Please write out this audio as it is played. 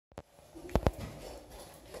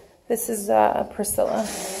This is Priscilla.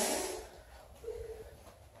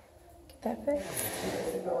 Get that fixed?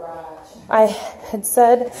 I had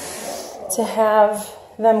said to have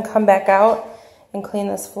them come back out and clean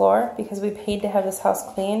this floor because we paid to have this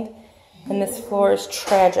house cleaned, and this floor is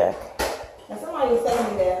tragic. And somebody was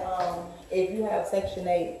telling me that if you have Section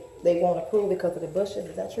 8, they won't approve because of the bushes.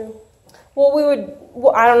 Is that true?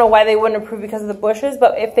 Well, I don't know why they wouldn't approve because of the bushes,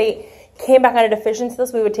 but if they came back on a deficiency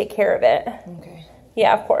list, we would take care of it. Okay.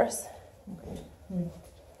 Yeah, of course. Okay.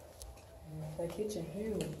 The kitchen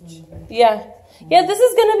huge. Yeah. Yeah, this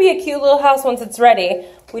is going to be a cute little house once it's ready.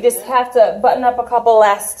 We just have to button up a couple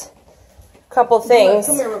things.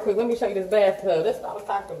 Come here real quick. Let me show you this bathtub. That's what I was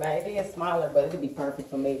talking about. It is smaller, but it'd be perfect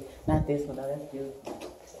for me. Not this one, though. That's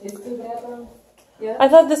beautiful. It's 2 bathrooms? Yeah. I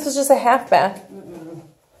thought this was just a half bath.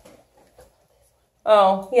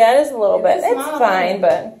 Oh, yeah, it is a little bit. It's fine,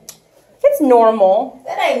 but it's normal.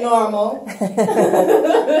 That ain't normal.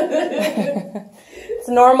 It's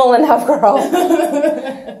normal enough, girl.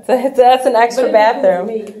 That's an extra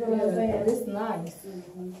bathroom. You know what I'm saying? It's nice.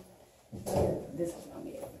 This is not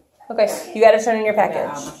me. Okay, you got to turn in your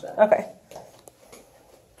package. Okay.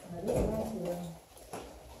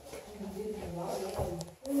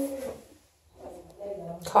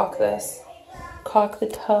 Caulk this. Caulk the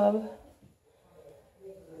tub.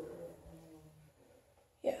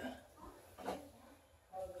 Yeah.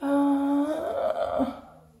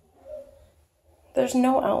 There's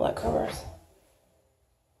no outlet covers.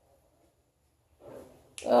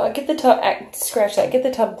 Get the tub, scratch that. Get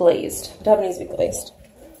the tub glazed. The tub needs to be glazed.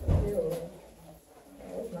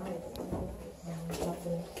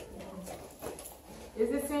 Is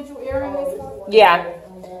this central area? Yeah.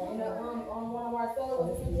 On one of our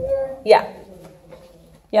cells, central area? Yeah.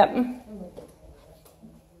 Yep.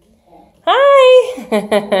 Hi!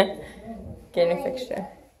 Get a new fixture.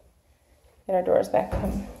 Get our doors back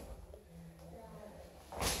on.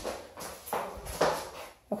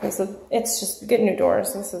 Okay, so it's just get new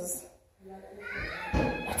doors. It's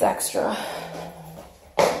extra.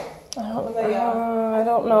 I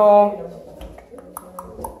don't know.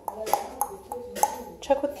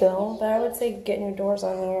 Check with Bill, but I would say get new doors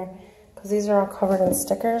on here because these are all covered in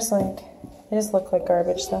stickers. Like, they just look like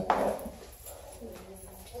garbage stuff.